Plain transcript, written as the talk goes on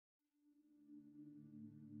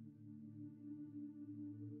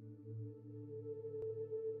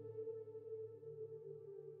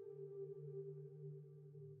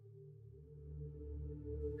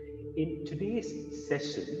today's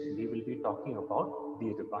session, we will be talking about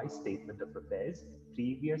the revised statement of affairs.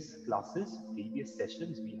 Previous classes, previous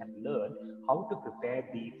sessions, we had learned how to prepare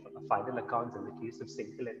the final accounts in the case of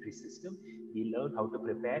single entry system. We learned how to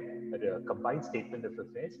prepare a combined statement of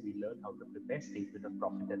affairs. We learned how to prepare statement of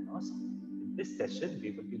profit and loss. In this session,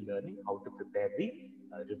 we will be learning how to prepare the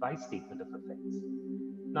revised statement of affairs.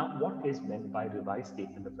 Now, what is meant by revised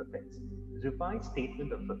statement of affairs? Revised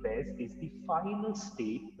statement of affairs is the final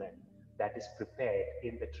statement that is prepared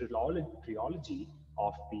in the trilogy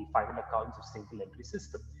of the final accounts of single entry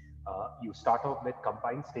system. You start off with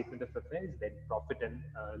combined statement of affairs, then profit and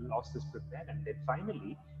loss is prepared, and then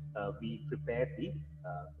finally we prepare the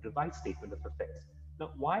revised statement of affairs.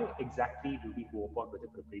 Now, why exactly do we go about with the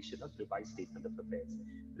preparation of revised statement of affairs?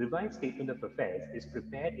 Revised statement of affairs is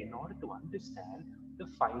prepared in order to understand the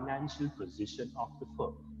financial position of the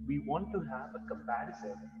firm. We want to have a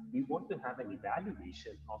comparison, we want to have an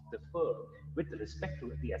evaluation of the firm with respect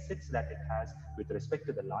to the assets that it has, with respect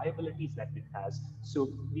to the liabilities that it has.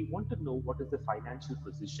 So we want to know what is the financial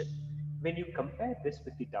position. When you compare this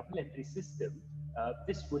with the double entry system,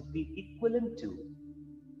 this would be equivalent to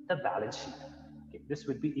the balance sheet. Okay, this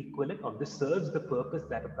would be equivalent, or this serves the purpose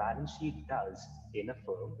that a balance sheet does in a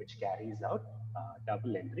firm which carries out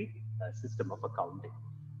double entry system of accounting.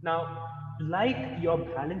 Now, like your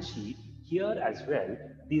balance sheet, here as well,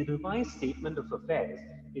 the revised statement of affairs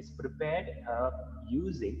is prepared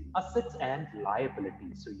using assets and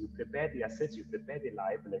liabilities. So you prepare the assets, you prepare the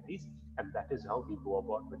liabilities, and that is how we go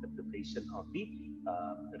about with the preparation of the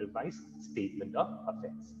revised statement of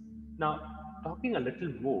affairs. Now, talking a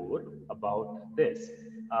little more about this,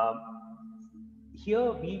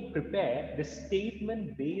 here we prepare the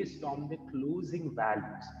statement based on the closing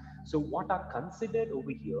values. So what are considered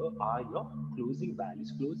over here are your closing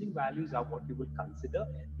values. Closing values are what you will consider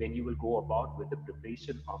when you will go about with the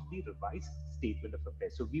preparation of the revised statement of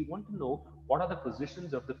affairs. So we want to know what are the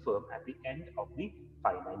positions of the firm at the end of the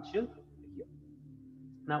financial year.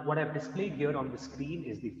 Now, what I've displayed here on the screen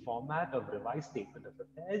is the format of revised statement of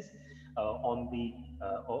affairs. On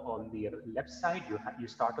the left side, you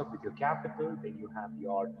start off with your capital, then you have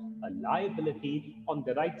your liability. On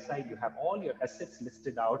the right side, you have all your assets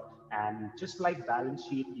listed out, and just like balance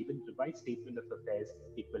sheet, even revised statement of affairs,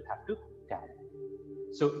 it will have to tally.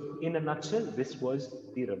 So, in a nutshell, this was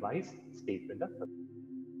the revised statement of affairs.